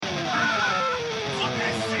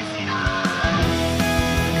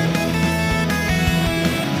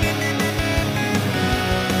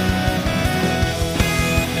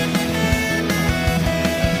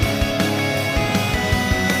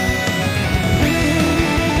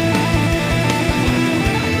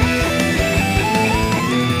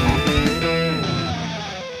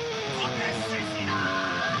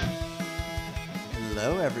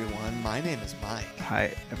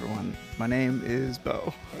My name is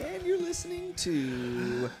Bo. And you're listening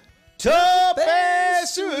to Tope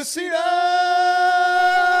Suicida!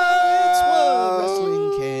 It's What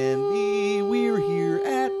Wrestling Can Be. We're here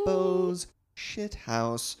at Bo's Shit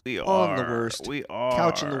House on the worst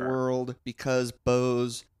couch in the world because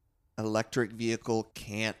Bo's electric vehicle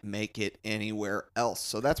can't make it anywhere else.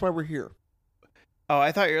 So that's why we're here. Oh,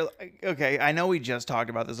 I thought you're okay. I know we just talked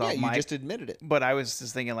about this off Yeah, mic. you just admitted it. But I was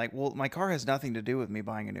just thinking, like, well, my car has nothing to do with me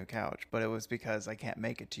buying a new couch, but it was because I can't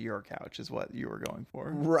make it to your couch, is what you were going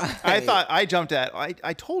for. Right. I jumped at.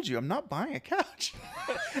 I told you I'm not buying a couch,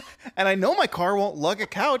 and I know my car won't lug a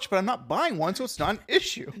couch, but I'm not buying one, so it's not an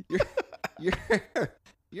issue. Your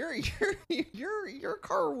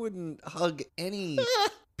car wouldn't hug any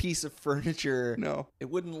piece of furniture. No, it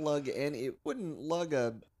wouldn't lug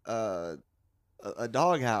a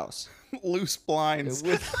doghouse. Loose blinds. It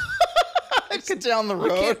would, Get down the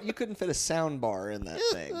road. You couldn't fit a sound bar in that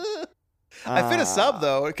thing. I fit a sub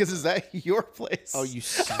though, because is that your place? Oh, you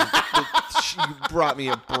brought me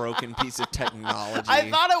a broken piece of technology. I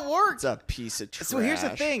thought it worked. It's a piece of trash. So here's the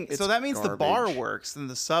thing. It's so that means garbage. the bar works and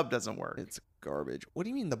the sub doesn't work. It's garbage. What do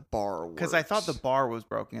you mean the bar works? Because I thought the bar was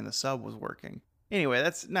broken and the sub was working. Anyway,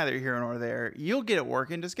 that's neither here nor there. You'll get it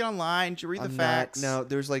working. Just get online. You read the facts. No,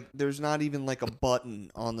 there's not even like a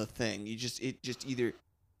button on the thing. It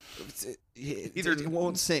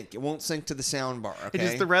won't sync. It won't sync to the sound bar. Okay. It's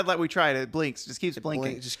just the red light we tried. It blinks. Just keeps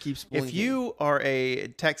blinking. It just keeps blinking. If you are a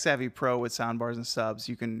tech savvy pro with soundbars and subs,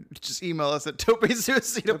 you can just email us at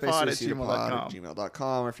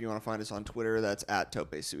topesuicidapod@gmail.com. Or if you want to find us on Twitter, that's at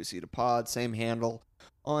topesuicidapod. Same handle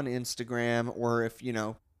on Instagram. Or if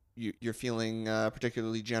you're feeling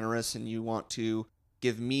particularly generous and you want to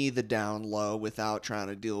give me the down low without trying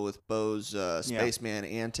to deal with Bo's spaceman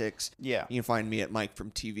antics, you can find me at Mike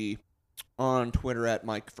from TV on Twitter, at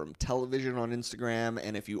Mike from Television on Instagram.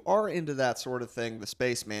 And if you are into that sort of thing, the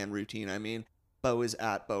spaceman routine, Bo is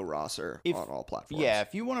at Bo Rosser on all platforms. Yeah,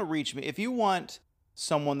 if you want to reach me, if you want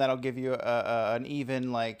someone that'll give you an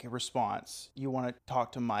even response, you want to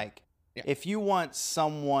talk to Mike. Yeah. If you want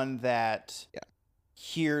someone that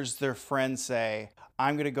hears their friend say,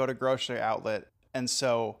 I'm going to go to grocery outlet, and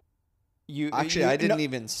so I didn't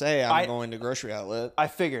even say I'm going to grocery outlet. I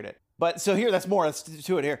figured it. But so here, that's more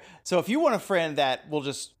to it here. So if you want a friend that will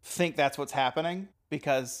just think that's what's happening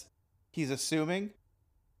because he's assuming,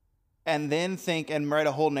 and then think and write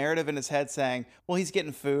a whole narrative in his head saying, well, he's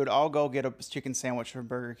getting food. I'll go get a chicken sandwich from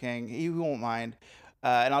Burger King. He won't mind.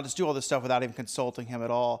 And I'll just do all this stuff without even consulting him at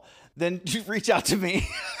all. Then reach out to me.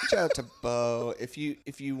 Reach out to Bo. If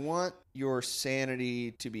you want your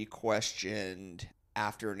sanity to be questioned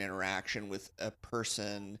after an interaction with a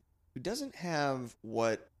person who doesn't have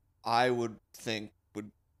what I would think would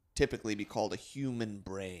typically be called a human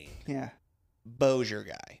brain. Yeah. Bo's your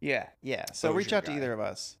guy. Yeah. So reach out to either of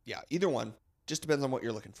us. Yeah, either one. Just depends on what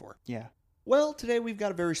you're looking for. Yeah. Well, today we've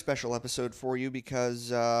got a very special episode for you because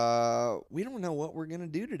we don't know what we're going to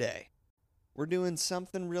do today. We're doing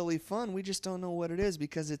something really fun. We just don't know what it is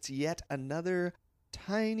because it's yet another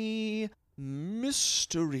tiny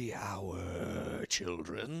mystery hour,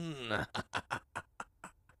 children.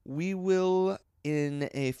 We will, in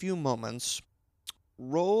a few moments,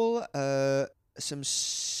 roll some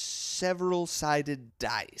several-sided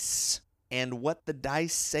dice. And what the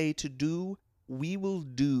dice say to do, we will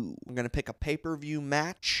do. We're going to pick a pay-per-view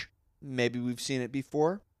match. Maybe we've seen it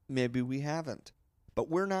before. Maybe we haven't. But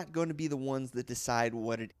we're not going to be the ones that decide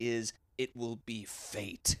what it is. It will be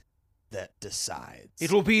fate that decides.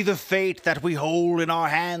 It will be the fate that we hold in our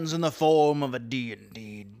hands in the form of a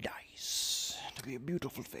D&D dice. It'll be a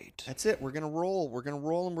beautiful fate. That's it. We're going to roll. We're going to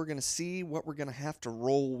roll and we're going to see what we're going to have to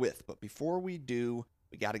roll with. But before we do,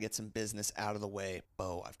 we got to get some business out of the way.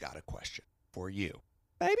 Bo, I've got a question for you.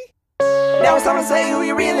 Baby? Now it's time to say who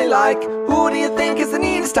you really like. Who do you think is the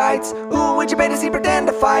neatest tights? Who would you pay to see pretend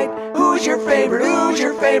to fight? Who's your favorite? Who's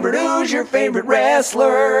your favorite? Who's your favorite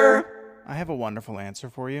wrestler? I have a wonderful answer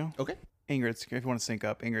for you. Okay. Ingrid's, if you want to sync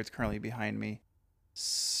up, Ingrid's currently behind me,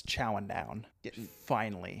 chowing down. Getting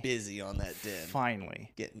finally busy on that din.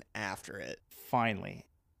 Finally. Getting after it. Finally.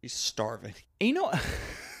 He's starving.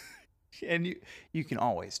 And you can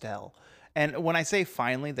always tell. And when I say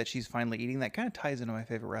finally that she's finally eating, that kind of ties into my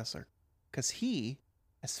favorite wrestler. Because he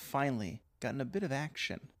has finally gotten a bit of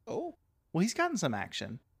action. Oh. Well, he's gotten some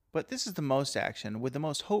action, but this is the most action with the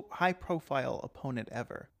most high-profile opponent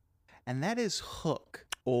ever. And that is Hook.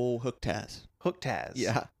 Oh, Hook Taz. Hook Taz.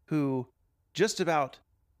 Yeah. Who just about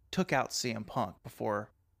took out CM Punk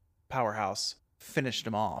before Powerhouse finished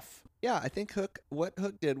him off. Yeah, I think what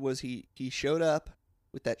Hook did was he showed up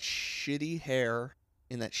with that shitty hair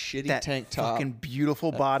in that shitty that tank top. fucking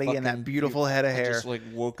beautiful body and that fucking beautiful head of I hair. just like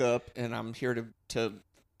woke up and I'm here to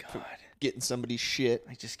God, get in somebody's shit.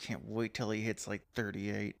 I just can't wait till he hits like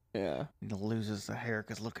 38. Yeah. He loses the hair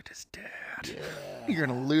because look at his dad. Yeah. You're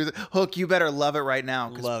gonna lose it. Hook, you better love it right now,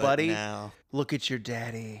 because Love buddy, it now. look at your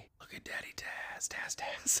daddy. Look at Daddy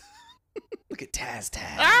Taz. Look at Taz.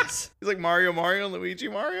 Ah! He's like Mario, and Luigi,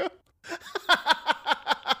 Mario.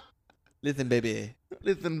 Listen, baby.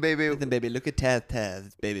 Listen, baby. Listen, baby. Look at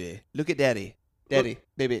Taz, baby. Look at Daddy. Baby.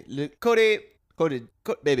 Look. Cody,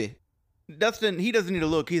 Baby. Dustin, he doesn't need to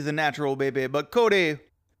look. He's a natural baby. But Cody,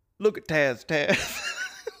 look at Taz.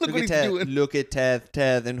 Look what at he's Taz. doing. Look at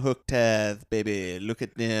Taz and Hook Taz, baby. Look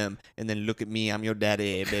at them. And then look at me. I'm your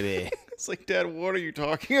daddy, baby. It's like, Dad, what are you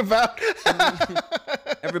talking about?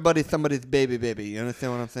 Everybody's somebody's baby. You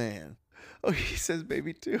understand what I'm saying? Oh, he says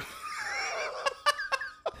baby too.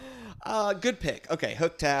 Good pick. Okay,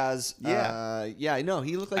 Hook Taz. Yeah. Yeah, I know.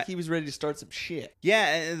 He looked like he was ready to start some shit. Yeah,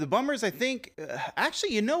 and the Bummers, I think,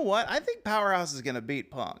 actually, you know what? I think Powerhouse is going to beat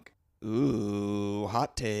Punk. Ooh,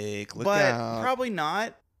 hot take. Look but out. probably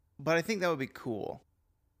not. But I think that would be cool.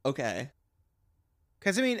 Okay.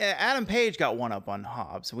 Because, I mean, Adam Page got one up on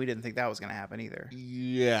Hobbs, and we didn't think that was going to happen either.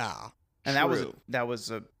 Yeah. And true. that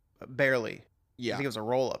was a barely. Yeah. I think it was a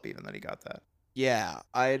roll-up even that he got that. Yeah.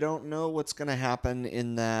 I don't know what's going to happen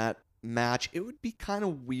in that match. It would be kind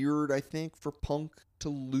of weird, I think, for Punk to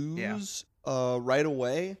lose right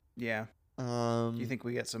away. Yeah. Do You think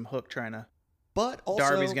we get some Hook trying to... But also...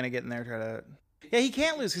 Darby's going to get in there, try to... Yeah, he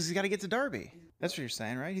can't lose because he's got to get to Darby. That's what you're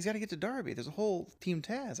saying, right? He's got to get to Darby. There's a whole Team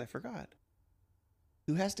Taz. I forgot.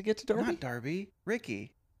 Who has to get to Darby? Not Darby.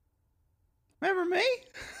 Ricky. Remember me?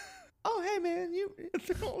 Oh, hey, man. You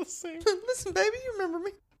They're all the same. Listen, baby. You remember me?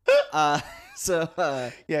 Yeah,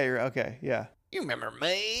 you're okay. Yeah. You remember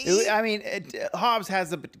me? I mean, Hobbs has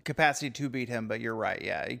the capacity to beat him, but you're right.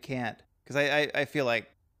 Yeah, he can't. Because I feel like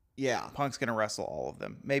Yeah. Punk's going to wrestle all of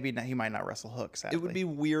them. Maybe not, he might not wrestle Hook, sadly. It would be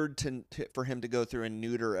weird for him to go through and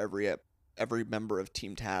neuter every member of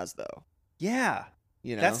Team Taz, though. Yeah.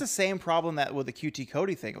 You know? That's the same problem that with the QT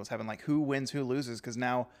Cody thing was having, like, who wins, who loses, because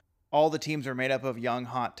now all the teams are made up of young,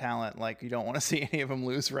 hot talent. Like, you don't want to see any of them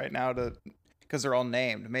lose right now because they're all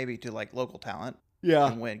named, maybe to, like, local talent.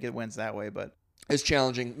 Yeah. And get wins that way, but... It's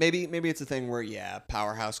challenging. Maybe it's a thing where,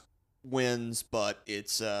 Powerhouse wins, but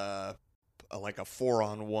it's like a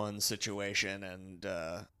 4-on-1 situation,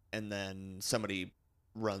 and then somebody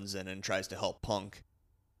runs in and tries to help Punk,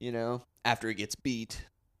 after he gets beat,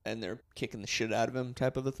 and they're kicking the shit out of him,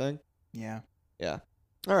 type of a thing. Yeah. Yeah.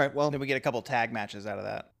 All right. Well, Then we get a couple tag matches out of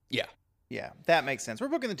that. Yeah. Yeah, that makes sense. We're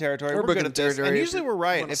booking the territory. We're booking good the at this. territory. And usually we're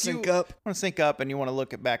right. wanna If you sync up. want to sync up and you want to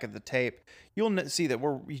look back at the tape, you'll see that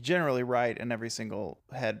we're generally right in every single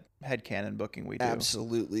headcanon booking we do.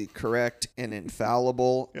 Absolutely correct and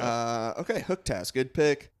infallible. Yeah. Okay, Hook Taz, good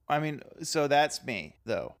pick. I mean, so that's me,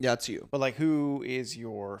 though. Yeah, it's you. But, like, who is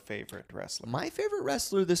your favorite wrestler? My favorite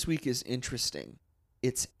wrestler this week is interesting.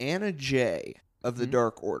 It's Anna Jay of the Mhm.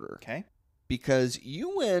 Dark Order. Okay. Because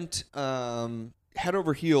you went head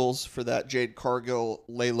over heels for that Jade Cargill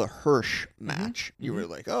Layla Hirsch match. You were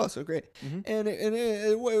like, oh, so great. Mhm. And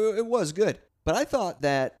it was good. But I thought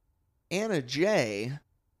that Anna Jay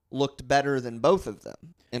looked better than both of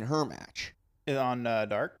them in her match. On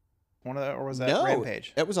Dark? Or was that No,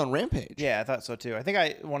 Rampage? It was on Rampage. Yeah, I thought so, too. I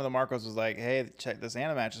think one of the Marcos was like, hey, check this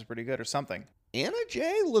Anna match is pretty good or something. Anna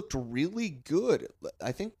Jay looked really good.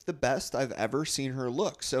 I think the best I've ever seen her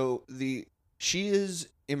look. So she is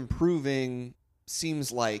improving.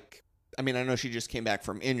 Seems like, I mean, I know she just came back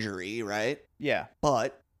from injury, right? Yeah.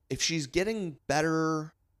 But if she's getting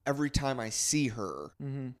better every time I see her,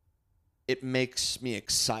 Mm-hmm. it makes me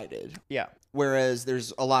excited. Yeah. Whereas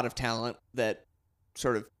there's a lot of talent that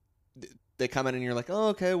sort of they come in and you're like, oh,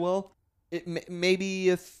 okay, well, maybe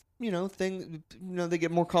if they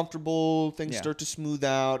get more comfortable, things start to smooth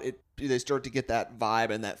out. They start to get that vibe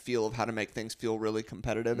and that feel of how to make things feel really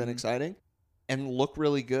competitive and exciting, and look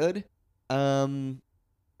really good.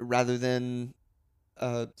 Rather than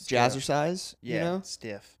jazzercise, Yeah.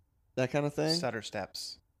 Stiff. that kind of thing. Stutter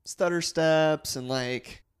steps. Stutter steps and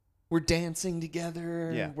like we're dancing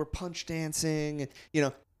together. Yeah. We're punch dancing,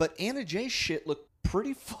 But Anna Jay's shit looked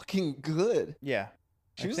pretty fucking good. Yeah.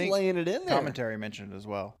 She I was think laying it in there. Commentary mentioned as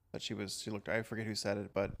well that she looked, I forget who said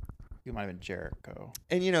it, but it might have been Jericho.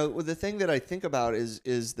 And the thing that I think about is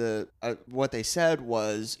what they said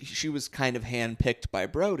was she was kind of handpicked by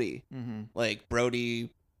Brody. Mm-hmm. Like Brody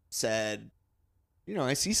said,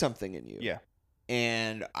 I see something in you. Yeah.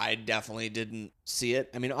 And I definitely didn't see it.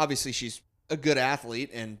 I mean, obviously she's a good athlete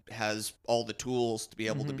and has all the tools to be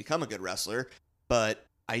able to become a good wrestler, but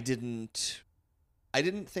I didn't I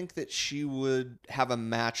didn't think that she would have a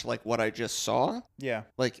match like what I just saw. Yeah.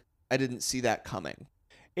 Like, I didn't see that coming.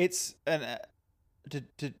 It's an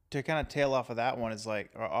to kind of tail off of that one is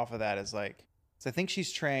like, or off of that is like, so I think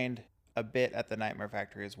she's trained a bit at the Nightmare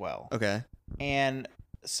Factory as well. Okay. And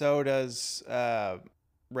so does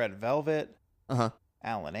Red Velvet, Uh-huh.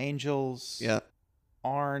 Alan Angels, Yeah.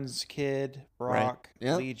 Arn's kid, Right. Brock,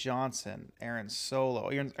 Yeah. Lee Johnson, Aaron Solo.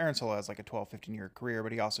 Aaron Solo has like a 12, 15-year career,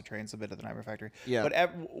 but he also trains a bit at the Nightmare Factory. Yeah.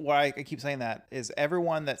 But why I keep saying that is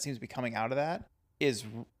everyone that seems to be coming out of that is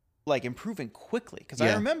like improving quickly. Because I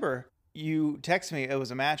Yeah. remember you texted me, it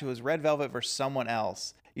was a match, it was Red Velvet versus someone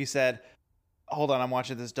else. You said, hold on, I'm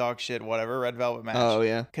watching this dog shit, whatever, Red Velvet match. Oh,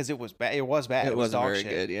 yeah. Because it was bad. It was bad. It was wasn't dog very shit.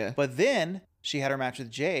 good, yeah. But then she had her match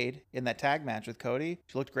with Jade in that tag match with Cody.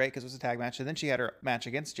 She looked great because it was a tag match. And then she had her match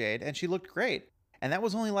against Jade, and she looked great. And that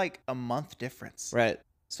was only like a month difference. Right.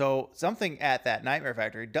 So something at that Nightmare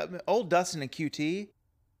Factory, old Dustin and QT,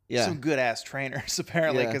 Yeah. some good ass trainers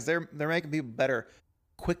apparently, Yeah. because they're making people better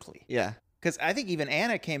quickly. Yeah. Because I think even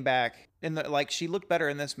Anna came back in the she looked better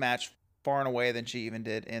in this match far and away than she even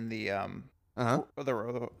did in the Uh-huh.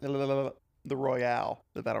 the Royale,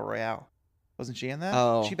 the Battle Royale. Wasn't she in that?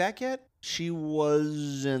 Oh. Is she back yet? She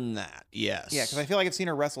was in that, yes. Yeah, because I feel like I've seen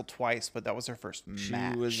her wrestle twice, but that was her first She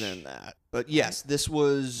match. was in that. But yes, this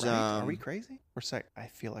was... Right? Are we crazy? I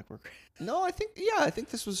feel like we're crazy. No, I think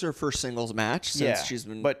this was her first singles match since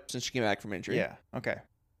Yeah, since she came back from injury. Yeah. Okay.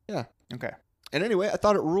 Yeah. Okay. And anyway, I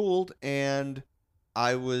thought it ruled, and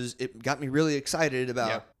it got me really excited about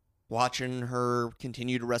Yeah. watching her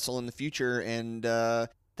continue to wrestle in the future, and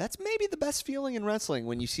that's maybe the best feeling in wrestling,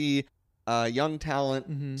 when you see young talent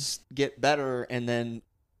Mm-hmm. get better, and then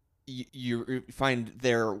you find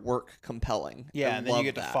their work compelling. Yeah, I and then you love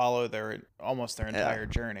get that. to follow their entire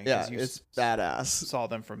journey. 'Cause Yeah, you it's badass. saw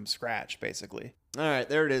them from scratch, basically. All right,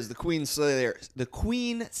 there it is. The Queen Slayer. The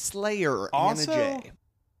Queen Slayer, Also, Anna Jay.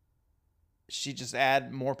 She just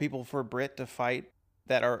add more people for Britt to fight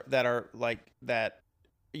that are like that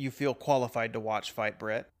you feel qualified to watch fight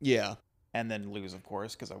Britt, Yeah. and then lose, of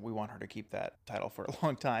course, because we want her to keep that title for a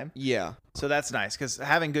long time. Yeah. So that's nice, because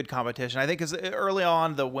having good competition, I think, because early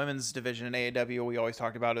on the women's division in AEW we always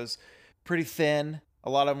talked about is pretty thin. A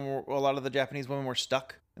lot of the Japanese women were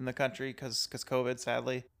stuck in the country because COVID,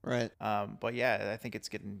 sadly. Right. But yeah, I think it's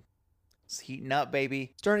heating up,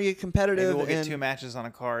 baby. Starting to get competitive. Maybe we'll get and, 2 matches on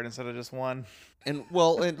a card instead of just one. and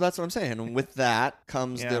that's what I'm saying. And with that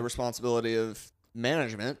comes Yeah. the responsibility of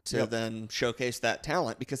management to Yep. then showcase that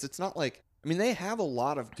talent, because it's not like, I mean, they have a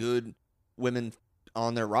lot of good women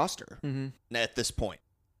on their roster Mm-hmm. at this point.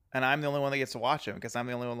 And I'm the only one that gets to watch them, because I'm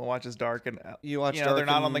the only one that watches Dark, and You watch they're Dark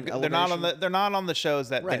not on the and they're not on the shows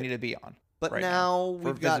that Right. they need to be on. But right now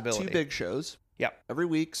for we've got 2 visibility. big shows. Yep. Every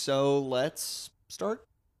week, so let's start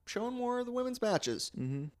showing more of the women's matches.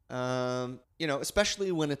 Mm-hmm.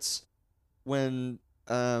 Especially when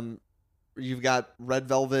you've got Red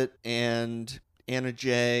Velvet and Anna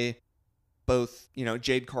Jay, both,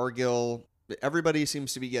 Jade Cargill. Everybody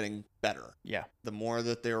seems to be getting better. Yeah. The more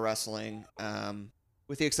that they're wrestling,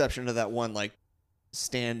 with the exception of that one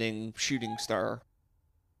standing shooting star.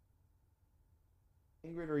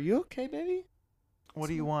 Ingrid, are you okay, baby? What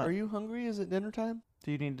do you want? Are you hungry? Is it dinner time?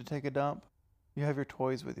 Do you need to take a dump? You have your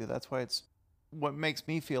toys with you. That's why it's what makes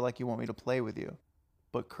me feel like you want me to play with you.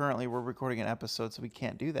 But currently we're recording an episode, so we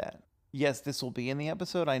can't do that. Yes, this will be in the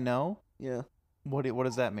episode, I know. Yeah. What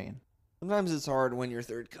does that mean? Sometimes it's hard when your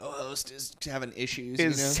third co-host is having issues.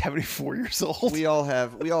 Is 74 years old. We all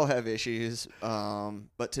have issues.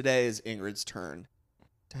 But today is Ingrid's turn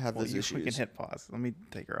to have those issues. We can hit pause. Let me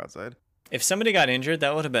take her outside. If somebody got injured,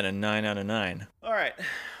 that would have been a 9 out of 9. All right.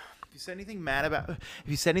 If you said anything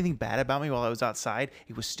bad about me while I was outside,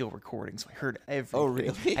 it was still recording, so I heard everything. Oh,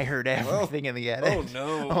 really? I heard everything in the edit. Oh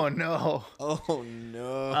no! Oh no! Oh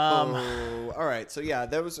no! All right, so yeah,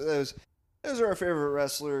 those are our favorite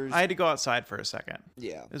wrestlers. I had to go outside for a second.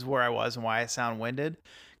 Yeah, Is where I was and why I sound winded,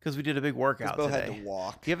 because we did a big workout both today. had to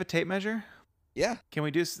walk. Do you have a tape measure? Yeah. Can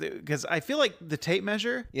we do? Because I feel like the tape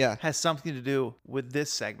measure Yeah. has something to do with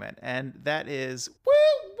this segment, and that is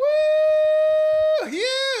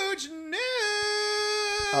huge news.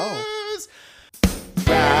 Oh.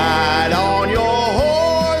 Ride on your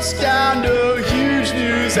horse down to Huge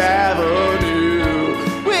News Avenue.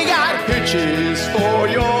 We got hitches for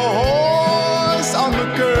your horse on the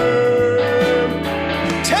curb.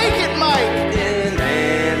 Take it, Mike. And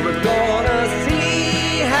then we're gonna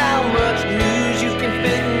see how much news you can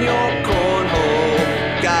fit in your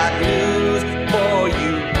cornhole. Got news for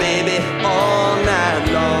you, baby, all night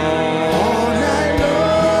long. All night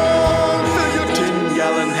long. Fill your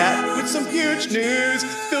 10-gallon hat with some huge news.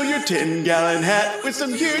 Fill your 10-gallon hat with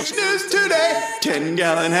some huge news today.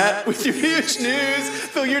 10-gallon hat with your huge news.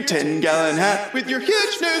 Fill your 10-gallon hat with your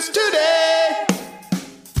huge news today.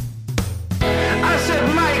 I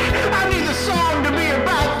said, Mike, I need the song to be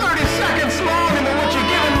about 30 seconds longer than what you're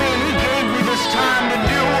giving me. And he gave me this time to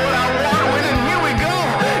do what I want with it. And here we go.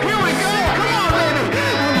 Here we go. Come on, baby.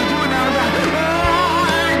 Let me do it now. Oh,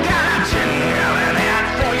 I got a 10-gallon hat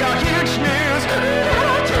for your huge news.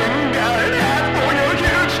 10-gallon hat for your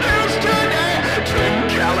huge news today.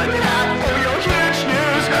 10-gallon hat for your huge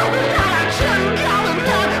news. We got a 10-gallon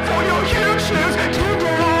hat for your huge news today.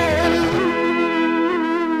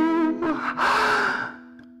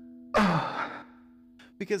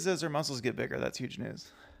 Because as their muscles get bigger, that's huge news.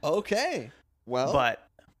 Okay. Well, But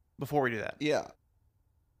before we do that, yeah.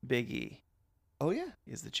 Big E Oh, yeah.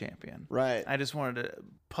 is the champion. Right. I just wanted to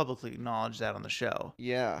publicly acknowledge that on the show.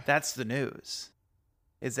 Yeah. That's the news.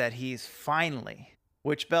 Is that he's finally,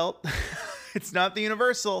 which belt? It's not the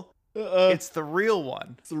Universal. It's the real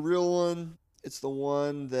one. It's the real one. It's the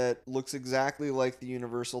one that looks exactly like the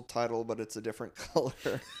Universal title, but it's a different color.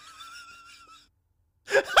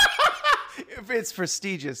 It's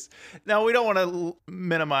prestigious. Now, we don't want to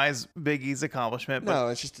minimize Big E's accomplishment, but No,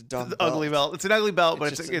 it's just a dumb the belt. ugly belt. It's an ugly belt,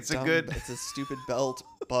 but just it's a dumb- good. It's a stupid belt,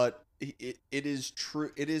 but it is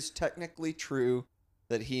true. It is technically true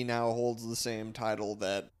that he now holds the same title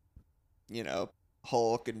that,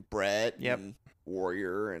 Hulk and Brett Yep. and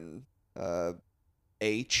Warrior and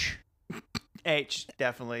H. H,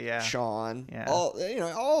 definitely, yeah. Sean. Yeah. All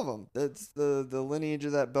of them. That's the lineage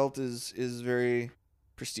of that belt is very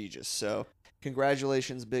prestigious. So,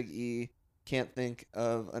 congratulations, Big E. Can't think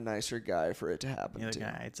of a nicer guy for it to happen The to.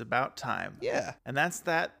 guy. It's about time. Yeah. And that's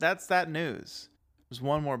that news. There's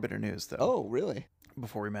one more bit of news though. Oh, really?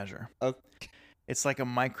 Before we measure. Okay. It's like a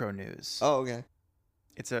micro news. Oh, okay.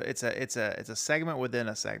 It's a segment within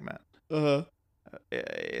a segment. Uh-huh.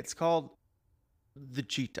 It's called The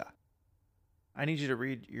Cheetah. I need you to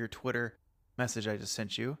read your Twitter message I just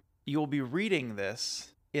sent you. You will be reading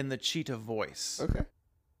this in the cheetah voice. Okay.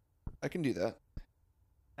 I can do that.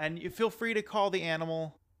 And you feel free to call the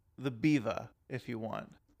animal the beaver if you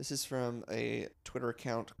want. This is from a Twitter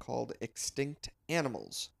account called Extinct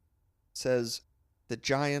Animals. It says, the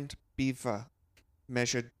giant beaver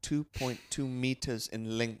measured 2.2 meters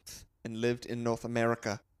in length and lived in North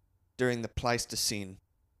America during the Pleistocene.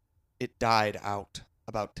 It died out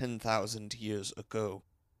about 10,000 years ago.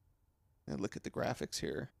 And look at the graphics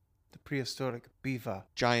here. The prehistoric beaver.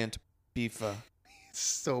 Giant beaver It's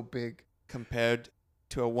so big. compared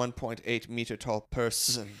to a 1.8 meter tall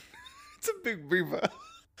person. It's a big beaver.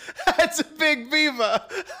 It's a big beaver.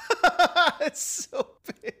 It's so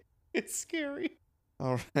big. It's scary.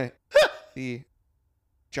 All right. The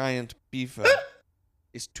giant beaver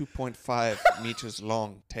is 2.5 meters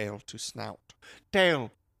long, tail to snout,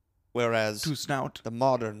 Tail whereas to snout. the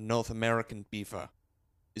modern North American beaver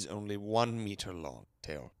is only 1 meter long,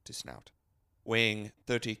 tail to snout, weighing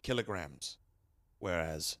 30 kilograms,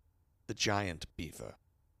 whereas the giant beaver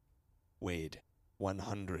weighed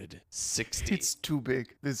 160 It's too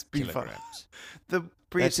big. This beaver. kilograms. The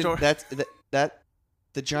prehistoric.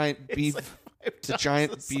 The giant It's beaver. like 5 The times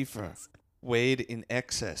giant the beaver size. weighed in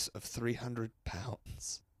excess of 300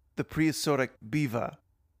 pounds. The prehistoric beaver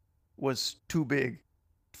was too big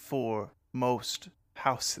for most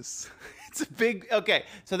houses. It's a big. Okay,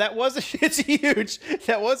 so that was it's huge.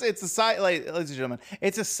 It's a size, ladies and gentlemen.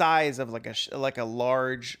 It's a size of like a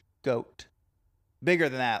large goat, bigger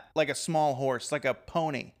than that, like a small horse, like a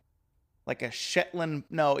pony, like a Shetland.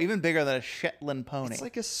 No, even bigger than a Shetland pony. It's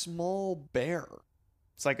like a small bear.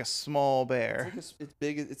 It's like a small bear. It's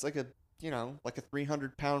big. It's like a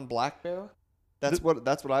 300-pound black bear. That's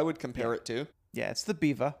what I would compare it to. Yeah, it's the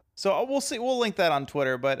beaver. So we'll see. We'll link that on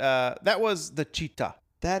Twitter. But that was the cheetah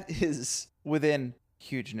That is within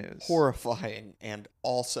huge news. horrifying and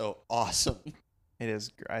also awesome. It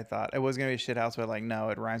is. I thought it was gonna be a shit house, but no,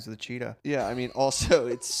 it rhymes with a cheetah. Yeah, I mean, also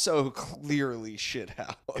it's so clearly shit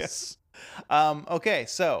house. Okay,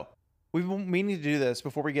 so we've been meaning to do this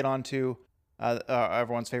before we get on to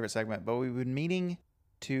everyone's favorite segment, but we've been meaning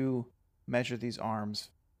to measure these arms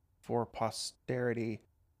for posterity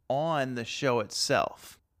on the show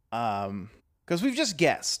itself. Because we've just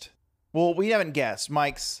guessed. Well, we haven't guessed.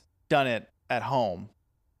 Mike's done it at home,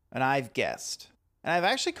 and I've guessed. And I've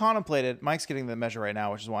actually contemplated, Mike's getting the measure right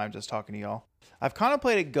now, which is why I'm just talking to y'all. I've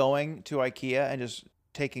contemplated going to IKEA and just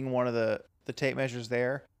taking one of the tape measures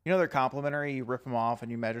there. You know, they're complimentary. You rip them off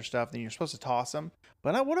and you measure stuff, then you're supposed to toss them.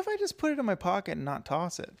 But what if I just put it in my pocket and not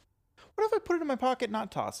toss it? What if I put it in my pocket and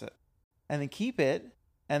not toss it? And then keep it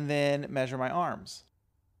and then measure my arms?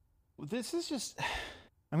 This is just...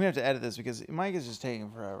 I'm gonna have to edit this because Mike is just taking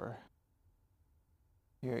forever.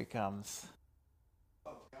 Here he comes.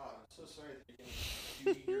 Oh God, I'm so sorry that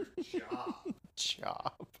you're gonna do your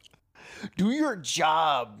job. Do your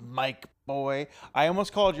job, Mike boy. I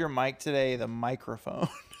almost called your mic today the microphone.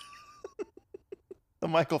 The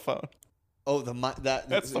microphone. Oh,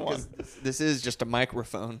 that's the one. This is just a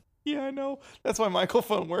microphone. Yeah, I know. That's why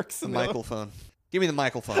microphone works. The microphone. Give me the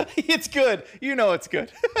microphone. It's good. You know it's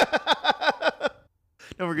good.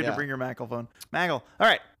 Don't forget to Yeah. bring your microphone. Maggle. All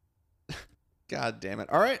right. God damn it.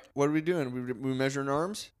 All right, what are we doing? We measuring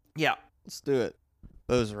arms? Yeah. Let's do it.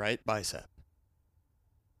 Bo's right bicep.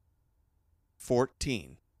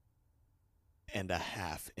 14 and a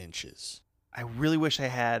half inches. I really wish I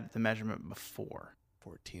had the measurement before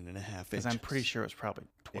 14 and a half because inches. I'm pretty sure it was probably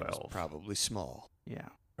 12. It was probably small. Yeah.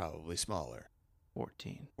 Probably smaller.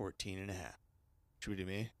 14. 14 and a half. Should we do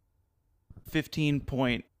me?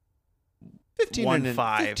 15.15 15 1 and an,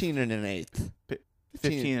 5. 15 and an eighth.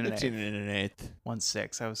 15 and an 15 eighth. and an eighth.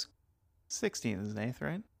 1/6. I was 16 is an eighth,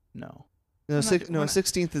 right? No. No, We're six, not- no, we're a not-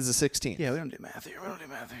 16th is a 16th. Yeah, we don't do math here.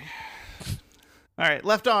 All right,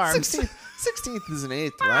 left arm. 16th is an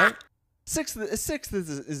eighth, right? Sixth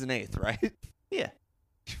is an eighth, right? Yeah.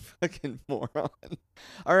 You fucking moron.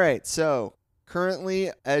 All right, so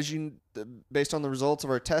currently, based on the results of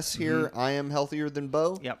our tests here, I am healthier than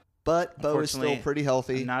Bo. Yep. But Bo is still Unfortunately, pretty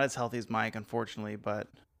healthy. I'm not as healthy as Mike, unfortunately, but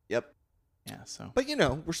Yep. yeah, so. But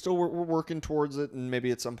we're working towards it, and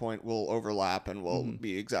maybe at some point we'll overlap and we'll Mhm.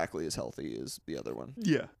 be exactly as healthy as the other one.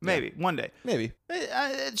 Yeah. Maybe one day. Maybe.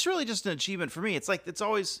 It's really just an achievement for me. It's like there's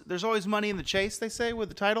always money in the chase, they say, with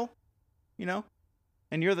the title,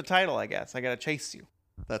 and you're the title, I guess. I gotta chase you.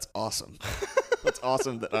 That's awesome. That's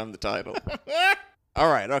awesome that I'm the title.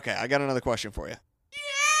 All right. Okay. I got another question for you.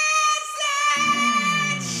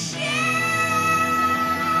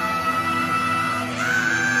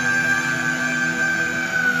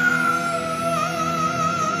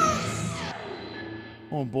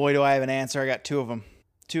 Oh boy, do I have an answer. I got two of them.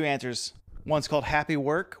 Two answers. One's called Happy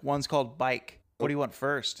Work. One's called Bike. What do you want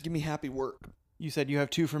first? Give me happy work. You said you have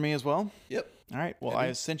two for me as well? Yep. All right. Well, Maybe.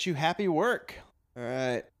 I sent you Happy Work. All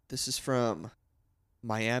right. This is from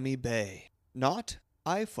Miami Bay. Not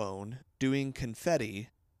iPhone doing confetti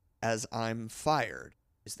as I'm fired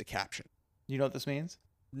is the caption. You know what this means?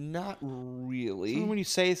 Not really. So when you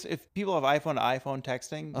say, if people have iPhone to iPhone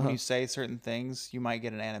texting, Uh-huh. when you say certain things, you might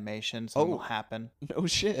get an animation. Something Oh. will happen. No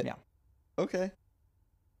shit. Yeah. Okay.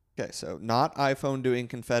 Okay, so not iPhone doing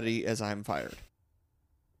confetti as I'm fired.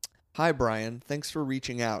 Hi, Brian. Thanks for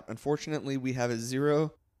reaching out. Unfortunately, we have a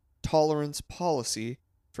zero tolerance policy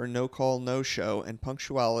for no call, no show, and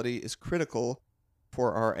punctuality is critical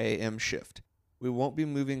for our AM shift. We won't be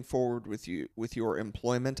moving forward with your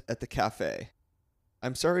employment at the cafe.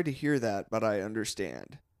 I'm sorry to hear that, but I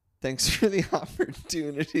understand. Thanks for the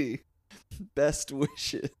opportunity. Best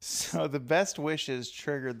wishes. So the best wishes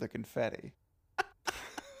triggered the confetti.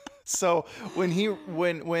 So when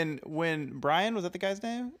Brian, was that the guy's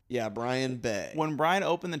name? Yeah, Brian Bay. When Brian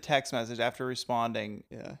opened the text message after responding,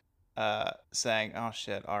 Yeah. saying, "Oh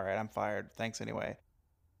shit, all right, I'm fired. Thanks anyway."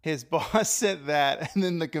 His boss said that, and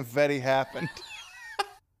then the confetti happened.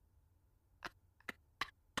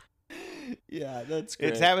 Yeah, that's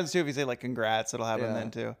great. It happens too if you say like "congrats," it'll happen Yeah.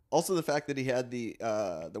 then too. Also, the fact that he had the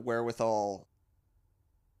wherewithal,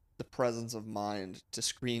 the presence of mind to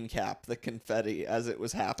screen cap the confetti as it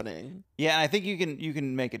was happening. Yeah, and I think you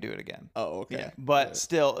can make it do it again. Oh, okay. Yeah, but Yeah.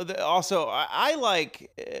 still, also I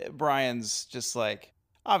like Brian's just like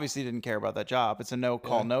obviously didn't care about that job. It's a no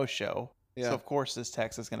call, Yeah. no show. Yeah. So of course this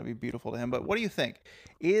text is going to be beautiful to him. But what do you think?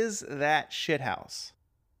 Is that shithouse?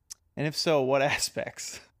 And if so, what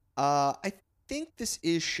aspects? I think this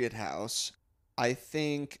is shithouse. I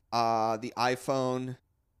think the iPhone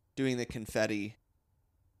doing the confetti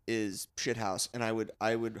is shithouse, and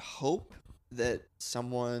I would hope that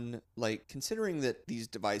someone, like, considering that these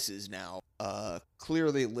devices now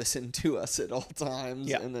clearly listen to us at all times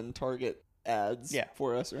Yeah. and then target ads Yeah.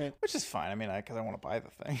 for us, right? Which is fine. I mean, because I want to buy the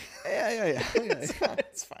thing. Yeah. It's fine.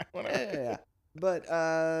 It's fine. Whatever. Yeah. But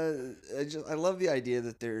I love the idea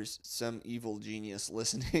that there's some evil genius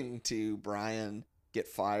listening to Brian get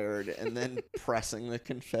fired and then pressing the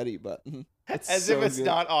confetti button. It's As so if it's good.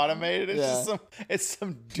 not automated. It's Yeah. just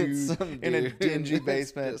some dude It's some in a dude. dingy It's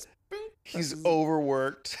basement. just, He's presses-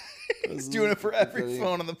 overworked. He's doing it for every Confetti.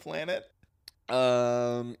 phone on the planet.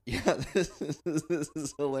 Yeah, this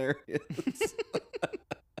is hilarious.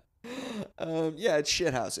 Yeah, it's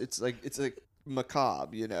shithouse. It's like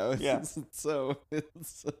macabre, you know. Yeah. It's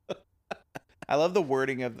I love the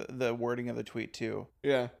wording of the tweet too.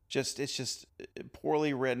 Yeah. It's just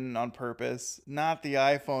poorly written on purpose. Not the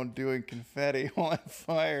iPhone doing confetti while I'm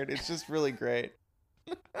fired. It's just really great.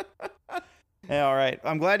 Yeah, all right.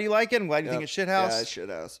 I'm glad you like it. I'm glad you think it's shithouse. Yeah, it's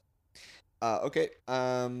shithouse. Okay.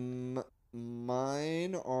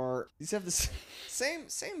 Mine are these have the same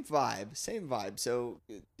vibe. So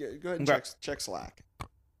go ahead and check Slack.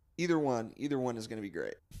 Either one is gonna be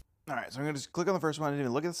great. All right, so I'm gonna just click on the first one. I didn't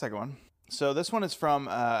even look at the second one. So this one is from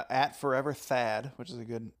at Forever Thad, which is a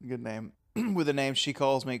good name. With a name she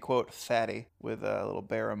calls me, quote, Thaddy, with a little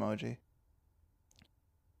bear emoji.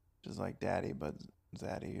 Which is like daddy, but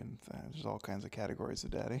zaddy and there's all kinds of categories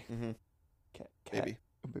of daddy. Mm-hmm.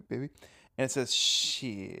 Baby. And it says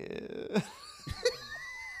shit.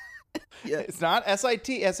 Yeah. It's not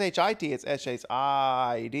S-I-T, S-H-I-T, it's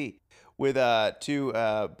S-H-I-D. With two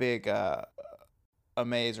big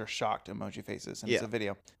amazed or shocked emoji faces. And it's a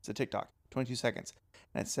video. It's a TikTok. 22 seconds.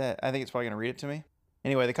 And it said, I think it's probably going to read it to me.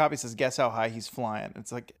 Anyway, the copy says, guess how high he's flying. It's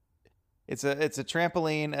like, it's a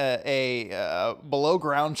trampoline, a below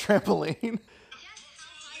ground trampoline.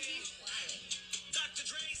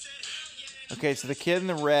 Okay, so the kid in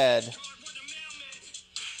the red.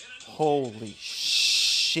 Holy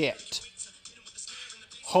shit.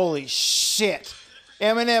 Holy shit.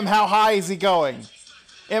 Eminem, how high is he going?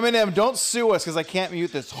 Eminem, don't sue us because I can't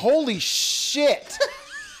mute this. Holy shit.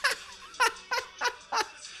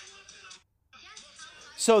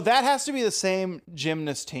 So that has to be the same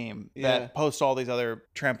gymnast team that posts all these other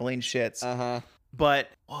trampoline shits. Uh-huh. But,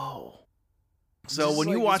 whoa. So when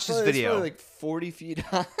you watch this video, like 40 feet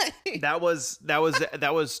high. that was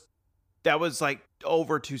like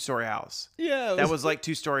over 2-story house. Yeah. That was like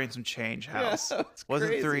 2-story and some change house. Yeah,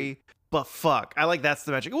 Wasn't crazy. 3, but fuck. I like that's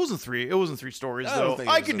the metric. It wasn't 3. It wasn't 3 stories though.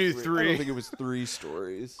 I can do 3. I don't think it was 3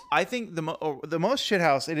 stories. I think the most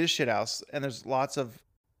shithouse, it is shithouse, and there's lots of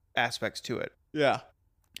aspects to it. Yeah.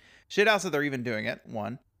 Shithouse that they're even doing it,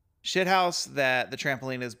 one. Shithouse that the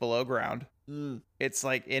trampoline is below ground. Mm. It's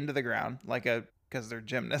like into the ground, because they're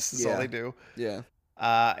gymnasts, is all Yeah. they do. Yeah.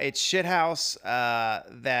 It's shithouse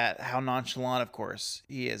that how nonchalant, of course,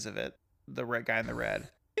 he is of it. The red guy in the red.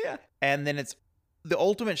 Yeah. And then it's the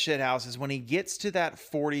ultimate shithouse is when he gets to that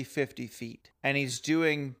 40, 50 feet and he's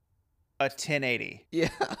doing a 1080. Yeah.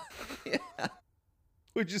 Yeah.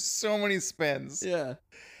 Which is so many spins. Yeah.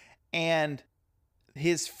 And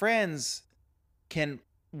his friends can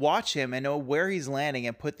watch him and know where he's landing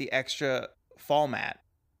and put the extra fall mat.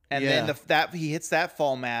 And then he hits that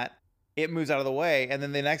fall mat, it moves out of the way, and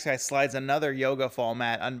then the next guy slides another yoga fall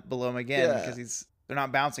mat below him again because they're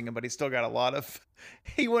not bouncing him, but he's still got a lot of.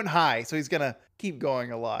 He went high, so he's gonna keep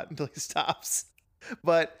going a lot until he stops.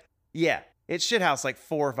 But yeah, it's shithouse like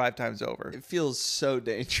 4 or 5 times over. It feels so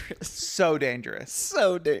dangerous. So dangerous.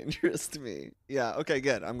 So dangerous to me. Yeah. Okay.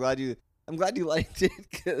 Good. I'm glad you liked it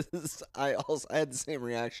because I had the same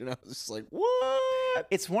reaction. I was just like, what?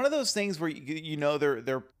 It's one of those things where you know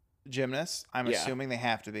they're gymnasts. I'm assuming they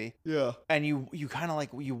have to be. Yeah. And you kind of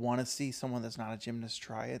like you want to see someone that's not a gymnast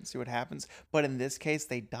try it and see what happens. But in this case,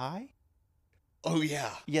 they die. Oh yeah.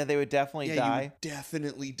 Yeah, they would definitely die. You would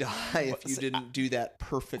definitely die if you didn't do that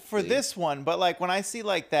perfectly. For this one, but like when I see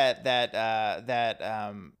like that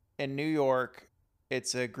in New York,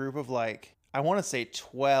 it's a group of like I want to say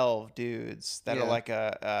 12 dudes that are like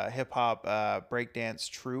a hip hop breakdance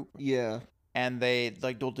troupe. Yeah. And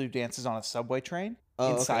they'll do dances on a subway train.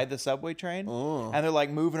 Inside the subway train. Oh. And they're like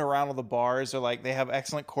moving around on the bars. They're like, they have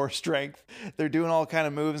excellent core strength. They're doing all kind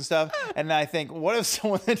of moves and stuff. And I think, what if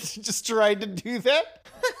someone just tried to do that?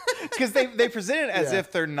 Because they present it as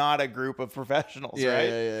if they're not a group of professionals, right?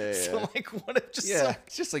 Yeah. So like, what if just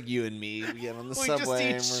it's just like you and me. We get on the we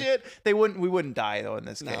subway. just eat shit. We wouldn't die though in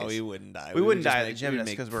this case. No, we wouldn't die. We wouldn't would just die at the gymnast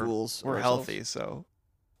because we're healthy. So,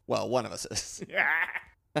 well, one of us is.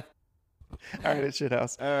 All right, it's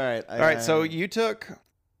shithouse. All right. So you took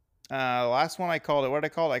the last one. I called it. What did I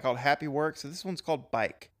call it? I called Happy Work. So this one's called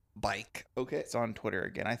Bike. Okay. It's on Twitter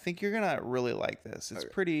again. I think you're gonna really like this. It's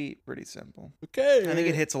pretty simple. Okay. I think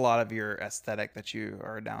it hits a lot of your aesthetic that you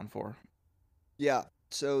are down for. Yeah.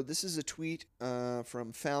 So this is a tweet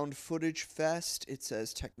from Found Footage Fest. It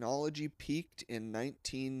says technology peaked in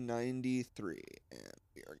 1993, and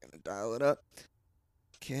we are gonna dial it up.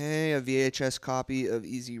 Okay, a VHS copy of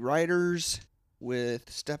Easy Riders with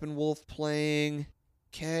Steppenwolf playing.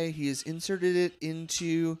 Okay, he has inserted it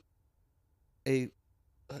into a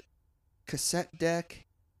cassette deck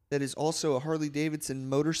that is also a Harley-Davidson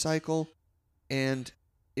motorcycle, and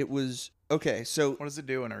it was... Okay, so... What does it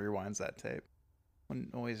do when it rewinds that tape?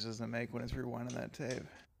 What noise does it make when it's rewinding that tape?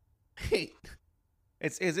 Hey,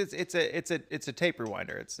 It's a tape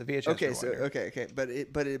rewinder. It's a VHS Okay, rewinder. so okay, but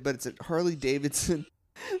it's a Harley Davidson.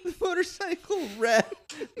 The motorcycle revs.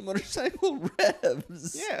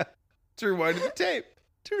 Yeah, it's rewinding the tape.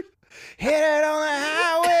 Hit it on the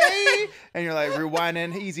highway, and you're like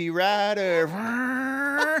rewinding Easy Rider.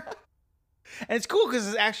 And it's cool because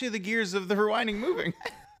it's actually the gears of the rewinding moving.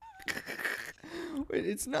 Wait,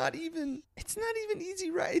 it's not even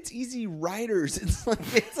Easy Rider. It's Easy Riders. It's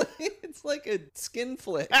like a skin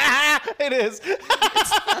flick. It is.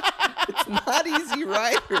 It's not Easy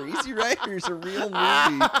Rider. Easy Rider is a real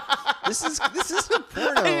movie. This is a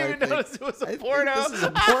porno. I didn't even notice it was a porno. This is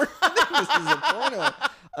a porno. This is a porno.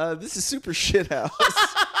 This is super shithouse.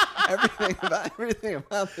 Everything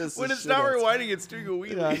about this. When is it's not shithouse. rewinding, it's doing a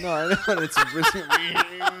wheelie. Yeah, no, I know. And it's really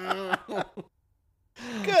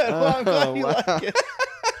Good. Well, I'm glad you wow. like it.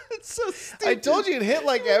 It's so stupid. I told you it hit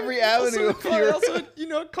like every avenue of Also, your. also,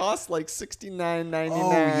 it costs like $69.99.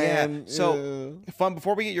 Oh, yeah. So, fun.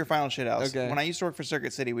 Before we get your final shit house, Okay. when I used to work for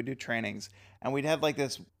Circuit City, we'd do trainings, and we'd have like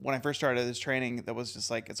this. When I first started this training, that was just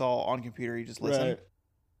like it's all on computer. You just listen. Right.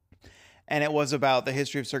 And it was about the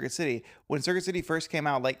history of Circuit City. When Circuit City first came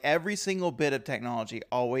out, like every single bit of technology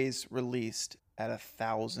always released at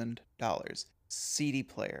 $1,000. CD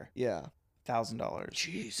player, Yeah. $1,000.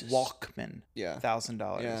 Jesus. Walkman, Yeah.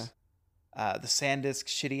 $1,000. Yeah. The SanDisk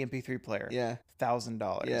shitty MP3 player, Yeah.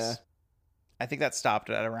 $1,000. Yeah. I think that stopped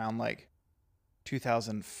at around like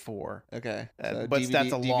 2004. Okay. But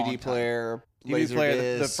that's a long time. DVD player. DVD Laser player,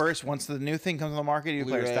 the disc. first once the new thing comes on the market, DVD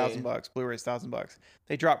player is Blu-ray. $1,000. Blu-ray's $1,000.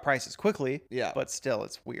 They drop prices quickly, Yeah. but still,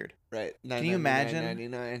 it's weird. Right. Can you imagine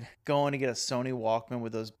 $9.99. going to get a Sony Walkman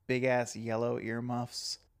with those big ass yellow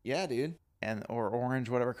earmuffs Yeah, dude. or orange,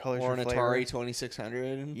 whatever colors Or your an flavor. Atari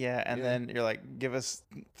 2600. Yeah, and Yeah. then you're like, give us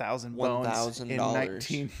 1,000 bones in $1,000.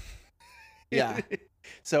 19. Yeah.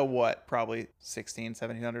 So what? Probably $1,600,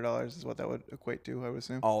 $1,700 is what that would equate to, I would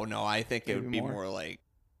assume. Oh no, I think it Maybe would be more. more like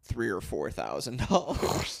 $3,000 or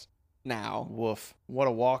 $4,000 now. Woof. What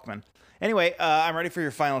a Walkman. Anyway, I'm ready for your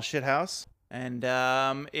final shithouse. And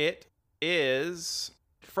it is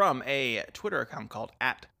from a Twitter account called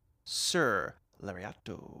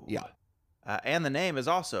 @SirLariato. Yeah. And the name is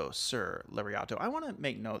also Sir Lariato. I want to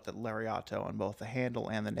make note that Lariato on both the handle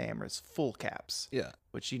and the name is full caps, Yeah.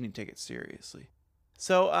 which you need to take it seriously.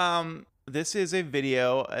 So this is a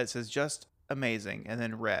video. It says just amazing, and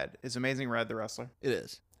then Red. Is Amazing Red the wrestler? It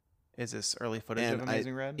is. Is this early footage And of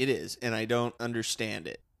Amazing Red? It is, and I don't understand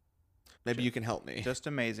it. Maybe you can help me. Just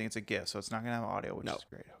amazing. It's a GIF, so it's not gonna have audio, which No. is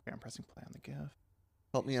great. Okay, I'm pressing play on the GIF.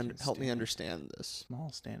 Help me Standing. understand this.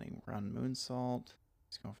 Small standing run moonsault.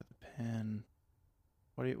 He's going for the pin.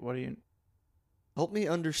 What do you? Help me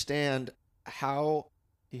understand how.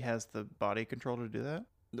 He has the body control to do that.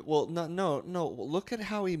 Well, no. Look at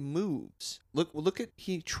how he moves. Look at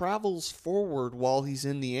he travels forward while he's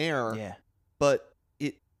in the air. Yeah. But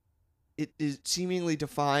it is seemingly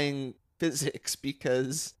defying physics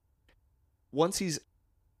because once he's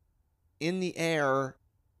in the air,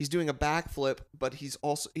 he's doing a backflip, but he's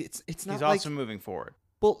also it's not He's like also moving forward.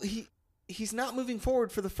 well he's not moving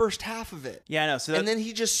forward for the first half of it. Yeah, I know. So And then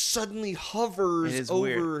he just suddenly hovers It is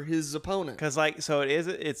over his opponent. because like so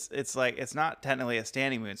it's like it's not technically a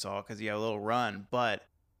standing moonsault because you have a little run, but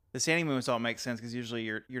the standing moonsault makes sense because usually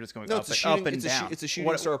you're just going No, up, it's a and, shooting, up and it's down. it's a shooting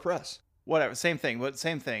What- star press. Whatever, same thing. But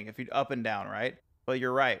same thing. If you up and down, right? But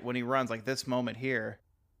you're right. When he runs like this moment here,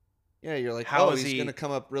 Yeah, you're like, How oh, is he's he- going to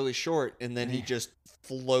come up really short, and then he just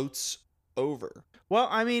floats over. well,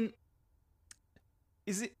 I mean,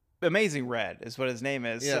 is it Amazing Red is what his name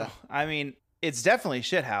is. Yeah. So, I mean, it's definitely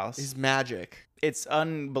shithouse. He's magic. It's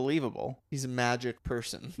unbelievable. He's a magic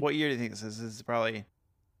person. What year do you think this is? This is probably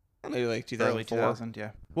Maybe like early 2004. 2000.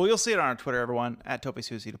 Yeah. Well, you'll see it on our Twitter, everyone,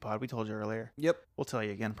 @TopeSuicida Pod. We told you earlier. Yep. We'll tell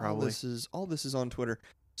you again, All probably. this is on Twitter.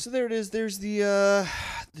 So there it is. There's the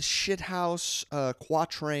shithouse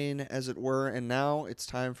quatrain, as it were, and now it's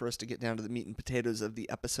time for us to get down to the meat and potatoes of the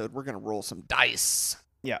episode. We're gonna roll some dice.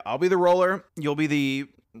 Yeah, I'll be the roller. You'll be the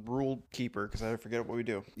rule keeper because I forget what we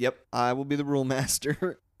do. Yep, I will be the rule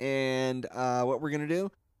master, and what we're gonna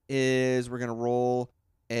do is we're gonna roll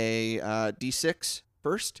a d6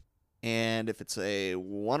 first, and if it's a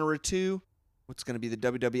 1 or a 2, what's gonna be the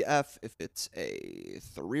WWF? If it's a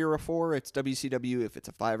 3 or a 4, it's WCW. If it's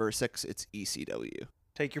a 5 or a 6, it's ECW.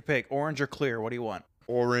 Take your pick. Orange or clear? What do you want?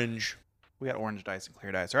 Orange. We got orange dice and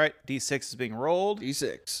clear dice. All right, D6 is being rolled.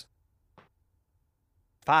 D6.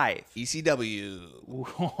 5. ECW.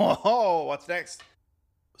 Whoa, what's next?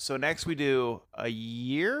 So next we do a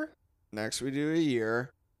year. Next we do a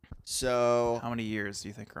year. So How many years do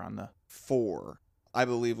you think are on the? 4. I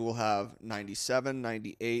believe we'll have 97,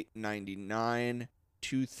 98, 99,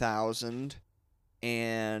 2000,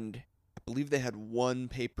 and I believe they had one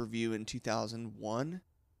pay-per-view in 2001.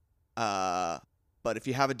 But if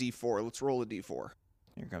you have a D4, let's roll a D4.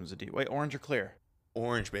 Here comes a D. Wait, orange or clear?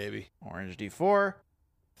 Orange, baby. Orange D4.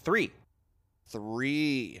 3.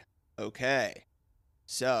 3. Okay.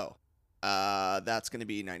 So, that's going to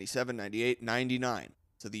be 97, 98, 99.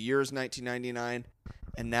 So the year is 1999.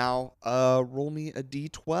 And now, roll me a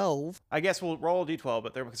D12. I guess we'll roll a D12,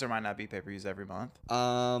 but because there might not be pay-per-views every month.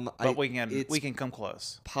 But we can come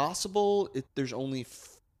close. Possible. There's only,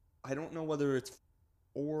 I don't know whether it's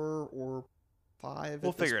 4 or 5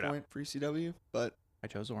 We'll at this figure it out. point for ECW, but I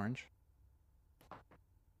chose orange.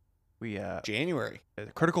 We January.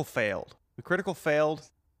 critical failed. We critical failed.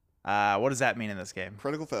 What does that mean in this game?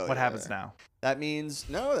 Critical failure. What happens now? That means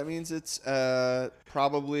it's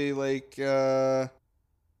probably like no,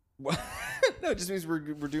 it just means we're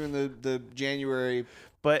doing the January.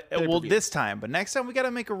 But Pay-per-view. this time. But next time we got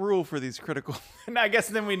to make a rule for these critical. And I guess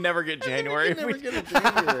then we never get January. We never get a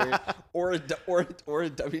January or a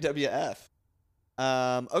WWF.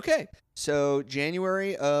 Okay, so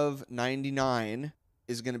January of '99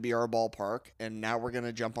 is going to be our ballpark, and now we're going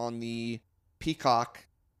to jump on the Peacock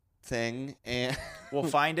thing, and We'll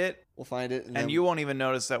find it, we'll find it, and then you won't even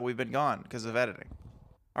notice that we've been gone because of editing.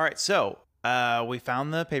 All right, so we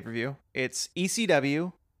found the pay-per-view. It's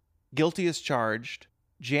ECW, Guilty as Charged,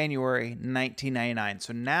 January 1999.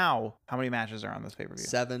 So now, how many matches are on this pay-per-view?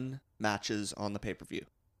 7 matches on the pay-per-view.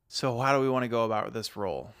 So how do we want to go about this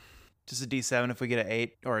roll? Just a D7 if we get an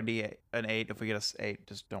 8, or a D8, an 8 if we get a 8.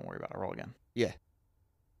 Just don't worry about it. Roll again. Yeah.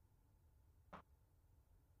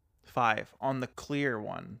 5 on the clear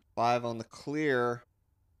one. 5 on the clear.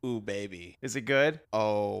 Ooh, baby. Is it good?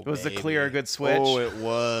 Oh, Was the baby. clear a good switch? Oh, it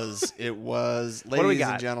was. It was. What do we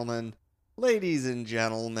got? Ladies and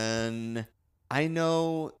gentlemen, I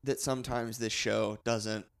know that sometimes this show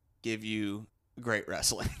doesn't give you great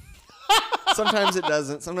wrestling. Sometimes it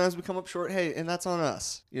doesn't. Sometimes we come up short. Hey, and that's on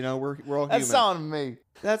us. You know, we're all human. That's on me.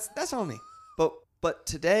 That's on me. But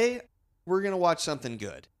today we're gonna watch something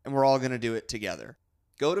good, and we're all gonna do it together.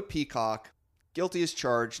 Go to Peacock. Guilty as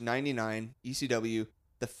Charged 99 ECW.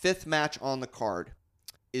 The 5th match on the card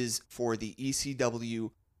is for the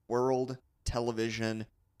ECW World Television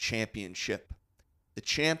Championship. The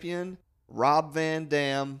champion, Rob Van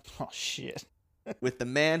Dam, Oh, shit. with the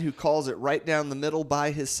man who calls it right down the middle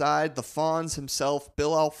by his side, the Fonz himself,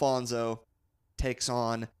 Bill Alfonso, takes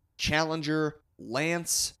on challenger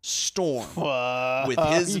Lance Storm with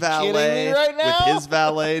his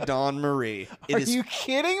valet, Don Marie. Are you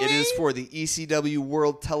kidding me? It is for the ECW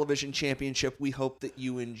World Television Championship. We hope that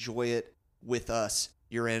you enjoy it with us.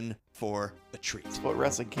 You're in for a treat. That's what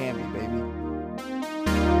wrestling can be,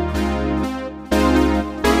 baby.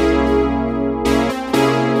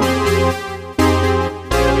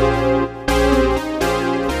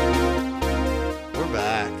 We're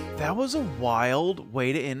back. That was a wild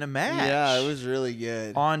way to end a match. Yeah, it was really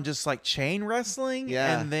good. On just like chain wrestling.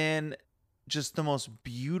 Yeah. And then just the most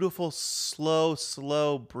beautiful, slow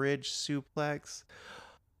bridge suplex.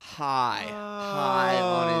 High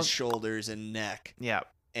on his shoulders and neck. Yeah.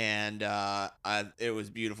 And it was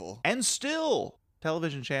beautiful. And still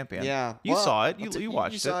television champion. Yeah. You Well, saw it. I'll You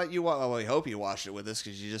watched you it. saw it. Well, we hope you watched it with us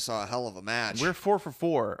because you just saw a hell of a match. We're 4 for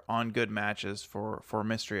 4 on good matches for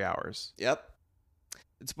Mystery Hours. Yep.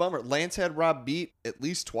 It's a bummer. Lance had Rob beat at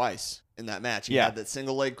least twice in that match. He Yeah. had that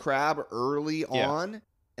single leg crab early Yeah. on,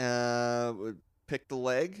 picked the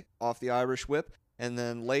leg off the Irish whip, and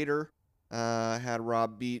then later had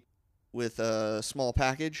Rob beat with a small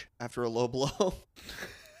package after a low blow,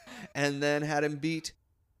 and then had him beat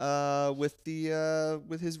with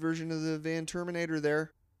his version of the Van Terminator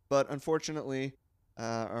there. But unfortunately,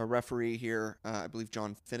 a referee here, I believe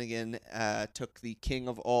John Finnegan, took the king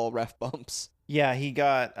of all ref bumps. Yeah, he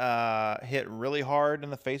got hit really hard in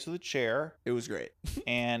the face with a chair, It was great.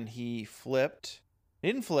 and he flipped. He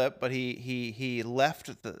didn't flip, but he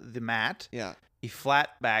left the mat. Yeah. He flat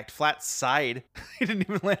side. He didn't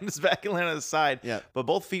even land his back; he landed on his side. Yeah. But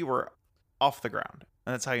both feet were off the ground,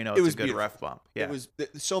 and that's how you know It it's was a good beautiful. ref bump. Yeah, It was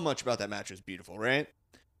so much about that match was beautiful, right?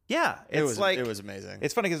 yeah. It's it was amazing.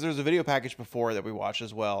 It's funny because there was a video package before that we watched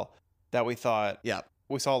as well that we thought Yeah.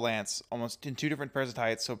 we saw Lance almost in 2 different pairs of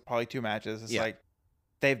tights, so probably 2 matches. It's Yeah. like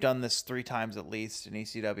they've done this 3 times at least in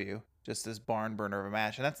ECW, just this barn burner of a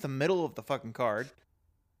match, and that's the middle of the fucking card.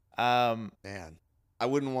 Man, I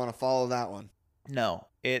wouldn't want to follow that one. No,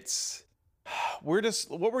 it's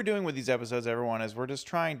what we're doing with these episodes, everyone, is we're just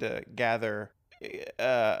trying to gather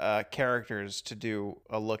characters to do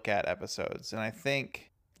a look at episodes, and I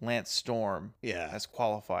think Lance Storm Yeah. has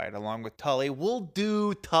qualified along with Tully. We'll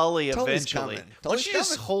do Tully Tully's eventually. coming. Why don't Tully's you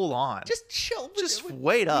just coming. hold on? Just chill. Just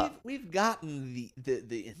wait up. We've gotten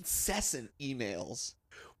the incessant emails.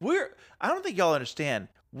 I don't think y'all understand.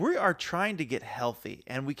 We are trying to get healthy,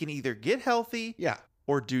 and we can either get healthy Yeah.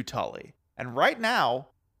 or do Tully. And right now,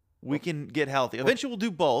 we can get healthy. Eventually, we'll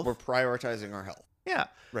do both. We're prioritizing our health Yeah.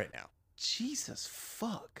 right now. Jesus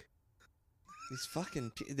fuck. These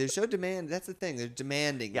fucking they're so demanding. That's the thing. They're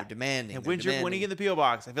demanding. Yeah. They're demanding. And they're when you demanding. get in the P.O.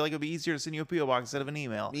 box, I feel like it would be easier to send you a P.O. box instead of an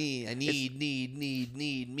email. Me, I need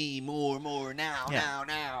me more now.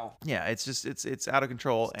 Yeah, it's just it's out of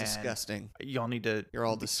control. It's and disgusting. Y'all need to. You're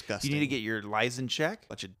all disgusting. You need to get your lives in check.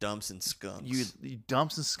 bunch of dumps and skunks. You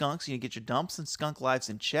dumps and skunks. You need to get your dumps and skunk lives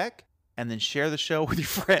in check, and then share the show with your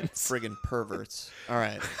friends. friggin' perverts. All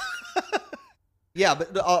right. Yeah,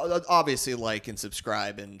 but obviously like and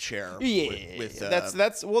subscribe and share. Yeah, with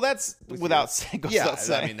that's without saying. Goes yeah. without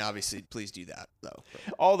saying. I mean, obviously, please do that though.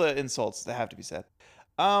 All the insults that have to be said.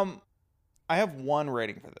 I have one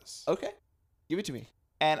rating for this, Okay, give it to me.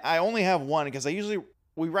 and I only have one because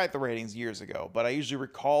we write the ratings years ago, but I usually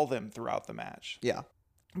recall them throughout the match. Yeah.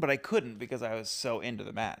 But I couldn't because I was so into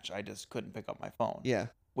the match. I just couldn't pick up my phone. Yeah.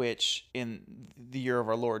 Which in the year of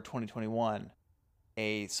our Lord 2021,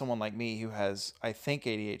 someone like me who has, I think,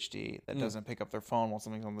 ADHD that doesn't pick up their phone while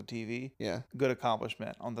something's on the TV. Yeah. Good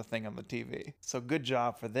accomplishment on the thing on the TV. So good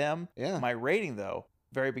job for them. Yeah. My rating though,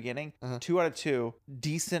 very beginning, Uh-huh. 2 out of 2,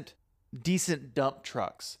 decent dump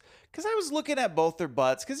trucks. Because I was looking at both their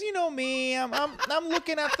butts. Because you know me, I'm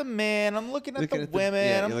looking at the men, I'm looking at the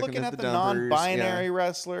women, I'm looking at the dumpers, non-binary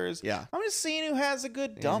wrestlers. Yeah. I'm just seeing who has a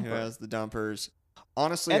good And dumper. who has the dumpers?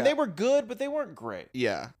 Honestly, And they were good, but they weren't great.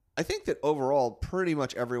 Yeah. I think that overall, pretty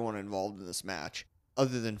much everyone involved in this match,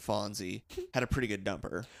 other than Fonzie, had a pretty good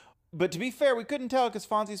dumper. But to be fair, we couldn't tell because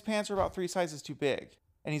Fonzie's pants were about 3 sizes too big.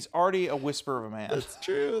 And he's already a whisper of a man. That's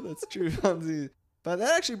true, Fonzie. But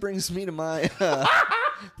that actually brings me to my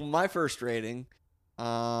my first rating.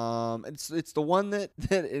 It's the one that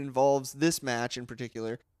involves this match in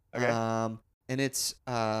particular. Okay. And it's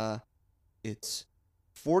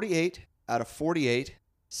 48 out of 48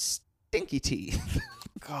 stinky teeth.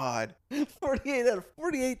 God. 48 out of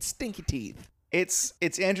 48 stinky teeth. It's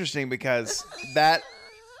interesting because that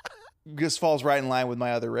just falls right in line with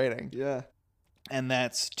my other rating. Yeah. And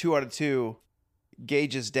that's 2 out of 2,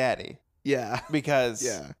 Gage's daddy. Yeah. Because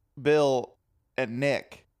Yeah. Bill and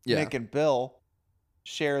Nick Yeah. and Bill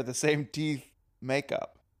share the same teeth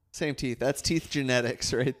makeup. Same teeth. That's teeth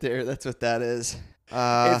genetics right there. That's what that is.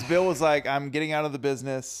 It's Bill was like, I'm getting out of the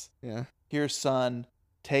business. Yeah. Here's son.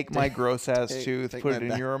 Take my gross ass tooth, put it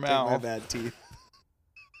in your mouth. Take my bad teeth.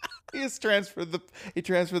 He just transferred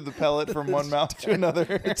the pellet from one mouth to another.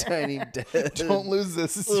 Tiny dead. Don't lose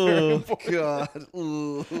this. It's very Oh important. God.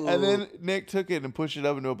 Ooh. And then Nick took it and pushed it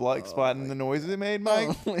up into a black spot, and the noises it made, Mike.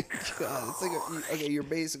 Oh my God. It's like okay, you're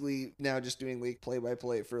basically now just doing like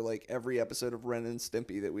play-by-play for like every episode of Ren and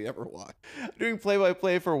Stimpy that we ever watch. Doing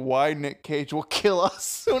play-by-play for why Nick Cage will kill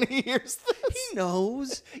us when he hears this. He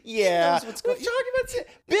knows. Yeah, knows what's we've going- talked about it.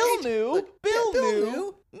 Bill knew. Look, Bill yeah,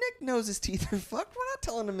 knew. Nick knows his teeth are fucked. We're not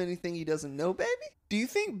telling him anything he doesn't know, baby. Do you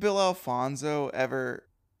think Bill Alfonso ever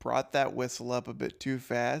brought that whistle up a bit too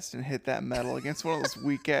fast and hit that metal against one of those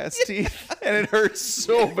weak ass teeth, and it hurts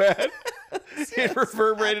so bad? It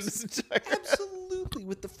reverberated his entire. Absolutely,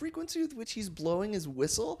 with the frequency with which he's blowing his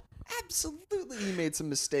whistle, absolutely, he made some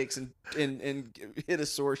mistakes and hit a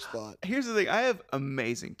sore spot. Here's the thing: I have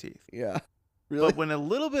amazing teeth, Yeah, really. but when a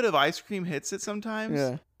little bit of ice cream hits it, sometimes,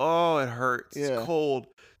 Yeah. oh, it hurts. Yeah. It's cold.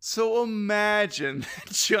 So imagine that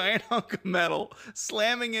giant hunk of metal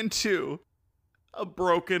slamming into a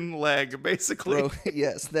broken leg, basically.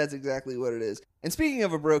 Yes, that's exactly what it is. And speaking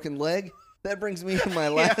of a broken leg, that brings me to my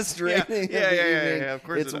last rating. Yeah, of the yeah, evening. of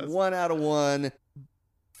course It's it does. 1 out of 1.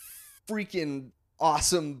 Freaking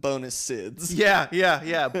awesome bonus SIDS.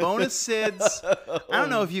 Yeah. Bonus SIDS. I don't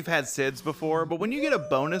know if you've had SIDS before, but when you get a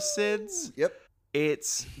bonus SIDS, Yep.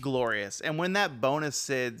 it's glorious. And when that bonus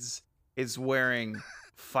SIDS is wearing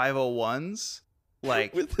 501s,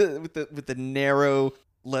 like With the narrow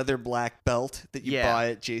leather black belt that you Yeah.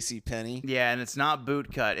 buy at JCPenney. yeah, and it's not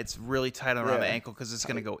boot cut. It's really tight around the Yeah. ankle because it's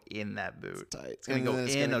gonna go in that boot. Tight. It's gonna And go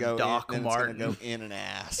then in a Doc and Marten. It's gonna go in an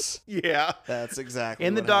ass. Yeah, That's exactly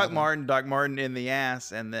in the what Doc happened. Marten, in the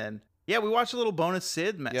ass, and then yeah, we watched a little bonus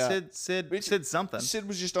Sid, Yeah. Sid something. Sid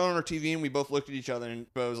was just on our TV and we both looked at each other and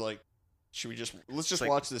Bo was like, let's just Like,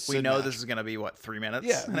 watch this we Sid know match. this is gonna be what 3 minutes.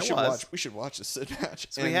 Yeah, and we it should was. we should watch the Sid match.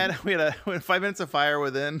 So we had 5 minutes of fire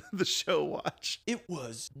within the show watch. it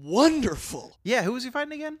was wonderful. Yeah, who was he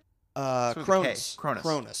fighting again? with a K. Cronus.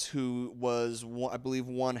 Cronus. Who was, I believe,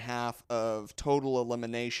 one half of Total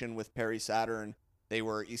Elimination with Perry Saturn. They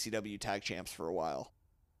were ECW tag champs for a while.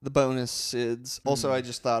 The bonus SIDS. Also, I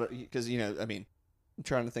just thought, because, I'm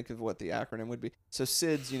trying to think of what the acronym would be. So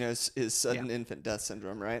SIDS, is sudden infant death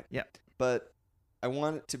syndrome, right? Yeah. But I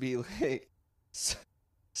want it to be like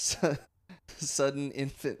sudden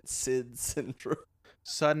infant SID syndrome.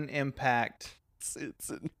 Sudden impact.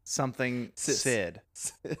 Something Sis. SID.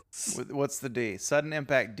 What's the D? Sudden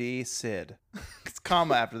impact D SID. It's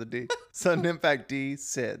comma after the D. Sudden impact D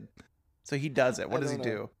SID. So he does it. What does he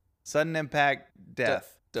do? Sudden impact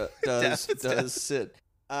death. Does SID.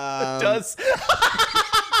 Does.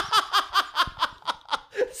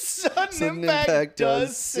 Sudden impact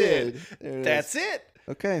does SID. That's it.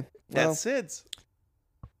 Okay. Well, That's SIDS.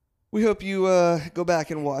 we hope you go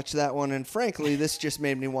back and watch that one. And frankly, this just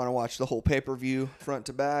made me want to watch the whole pay-per-view front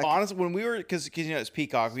to back. Honestly, when we were, because it's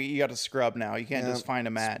Peacock, you got to scrub now. You can't just find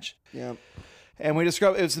a match. Yeah. And we just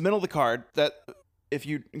scrubbed. It was the middle of the card. That if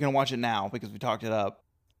you're gonna watch it now because we talked it up,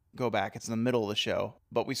 go back. It's in the middle of the show.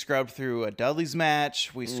 But we scrubbed through a Dudley's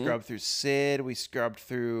match. We scrubbed through Sid. We scrubbed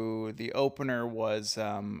through the opener was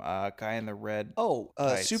guy in the red. Oh,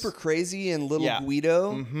 tights. Super Crazy and Little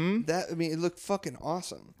Guido. Mm-hmm. It looked fucking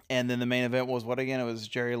awesome. And then the main event was what again? It was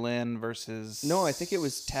Jerry Lynn versus. No, I think it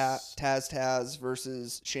was Taz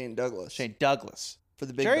versus Shane Douglas. Shane Douglas for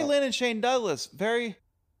the big Jerry belt. Lynn and Shane Douglas, very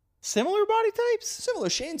similar body types. Similar.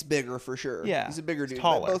 Shane's bigger for sure. Yeah, he's a bigger dude.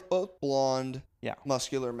 taller. Both blonde. Yeah.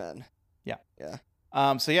 Muscular men. Yeah.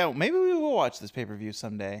 Yeah. So yeah, maybe we will watch this pay-per-view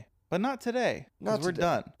someday, but not today. Not we're today.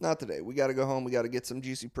 done. Not today. We got to go home. We got to get some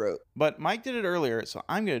juicy pro. But Mike did it earlier, so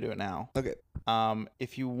I'm gonna do it now. Okay.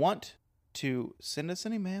 If you want to send us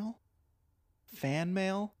any mail, fan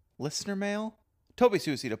mail, listener mail,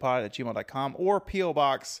 tobysuicidapod@gmail.com or P.O.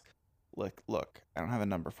 Box. Look, I don't have a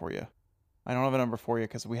number for you. I don't have a number for you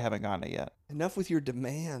because we haven't gotten it yet. Enough with your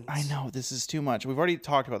demands. I know, this is too much. We've already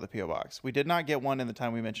talked about the P.O. Box. We did not get one in the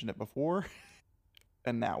time we mentioned it before,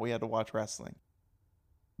 and now we had to watch wrestling.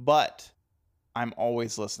 But I'm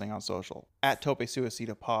always listening on social. At Tope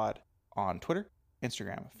Suicida Pod on Twitter,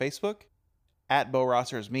 Instagram, Facebook. At Bo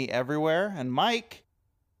Rosser is me everywhere. And Mike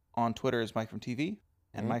on Twitter is Mike from TV.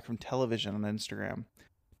 And Mike from Television on Instagram.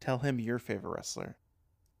 Tell him your favorite wrestler.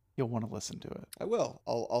 You'll want to listen to it. I will.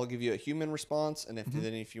 I'll give you a human response, and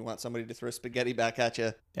if you want somebody to throw spaghetti back at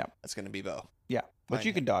you, that's going to be Bo. Yeah, but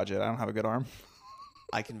you can dodge it. I don't have a good arm.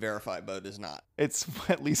 I can verify Bo does not. It's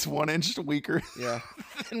at least 1 inch weaker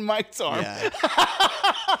than Mike's arm. Yeah.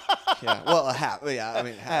 Yeah. Well, a half. Yeah. I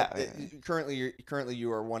mean, half. Currently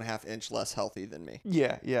you are 1/2 inch less healthy than me.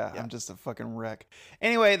 Yeah. I'm just a fucking wreck.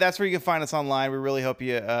 Anyway, that's where you can find us online. We really hope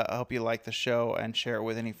you like the show and share it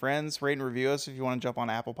with any friends. Rate and review us if you want to jump on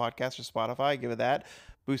Apple Podcasts or Spotify. Give it that.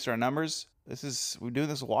 Boost our numbers. We've been doing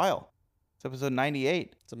this a while. It's episode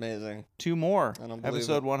 98. It's amazing. 2 more. I don't believe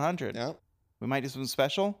episode it. 100. Yeah. We might do something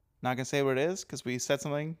special. Not gonna say what it is because we said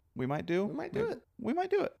something we might do. We might do it. We might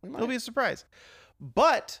do it. We It'll might. be a surprise.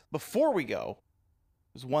 But before we go,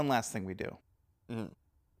 there's one last thing we do. Mhm. And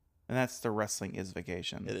that's the Wrestling is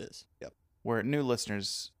Vacation. It is. Yep. Where new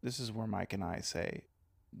listeners, this is where Mike and I say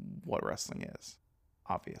what wrestling is,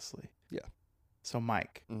 obviously. Yeah. So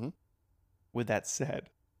Mike, Mhm. with that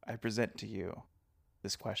said, I present to you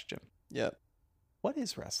this question. Yep. What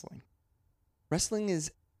is wrestling? Wrestling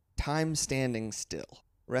is time standing still.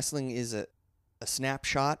 Wrestling is a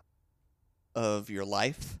snapshot of your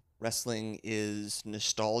life. Wrestling is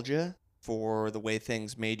nostalgia for the way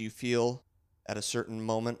things made you feel at a certain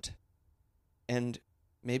moment, and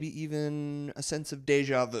maybe even a sense of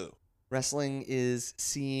deja vu. Wrestling is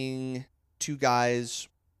seeing two guys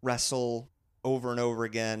wrestle over and over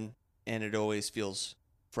again, and it always feels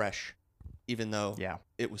fresh, even though Yeah.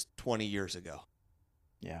 it was 20 years ago.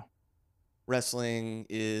 Yeah. Wrestling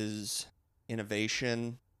is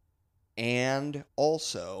innovation and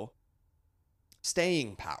also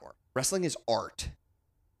staying power. Wrestling is art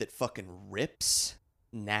that fucking rips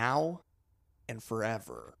now and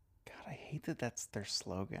forever. God, I hate that that's their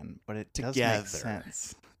slogan, but it does Together. make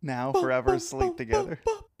sense. Now, forever, sleep together.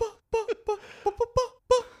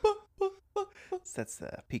 That's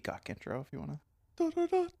the Peacock intro if you want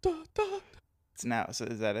to. It's now. So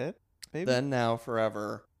is that it, baby? Then, now,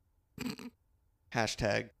 forever.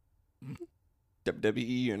 Hashtag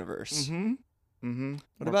WWE Universe.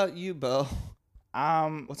 What about you, Bo?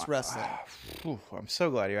 What's wrestling? I'm so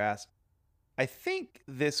glad you asked. I think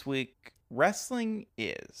this week wrestling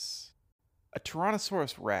is a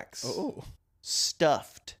Tyrannosaurus Rex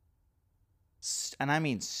stuffed, and I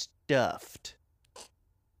mean stuffed,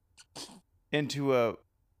 into a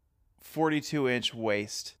 42-inch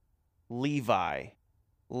waist Levi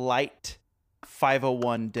light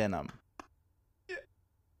 501 denim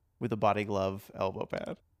with a body glove elbow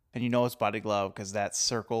pad. And you know it's body glove because that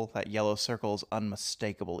circle, that yellow circle, is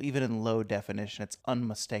unmistakable. Even in low definition, it's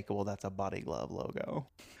unmistakable. That's a body glove logo.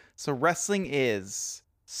 So wrestling is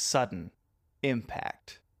sudden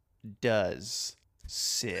impact. Does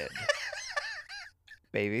Sid.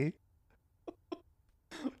 Baby.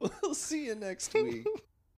 We'll see you next week.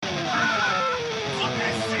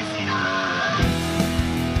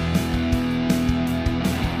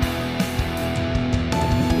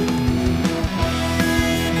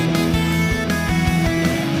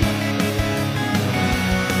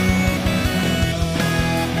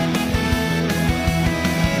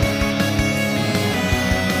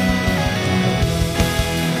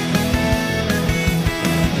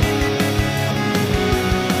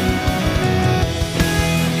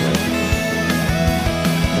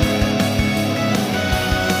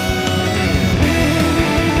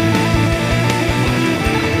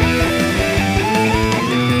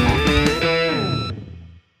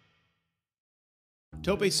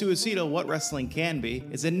 Tope Suicida, What Wrestling Can Be,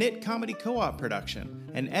 is a knit comedy co-op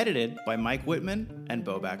production and edited by Mike Whitman and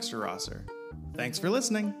Bo Baxter Rosser. Thanks for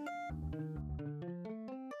listening.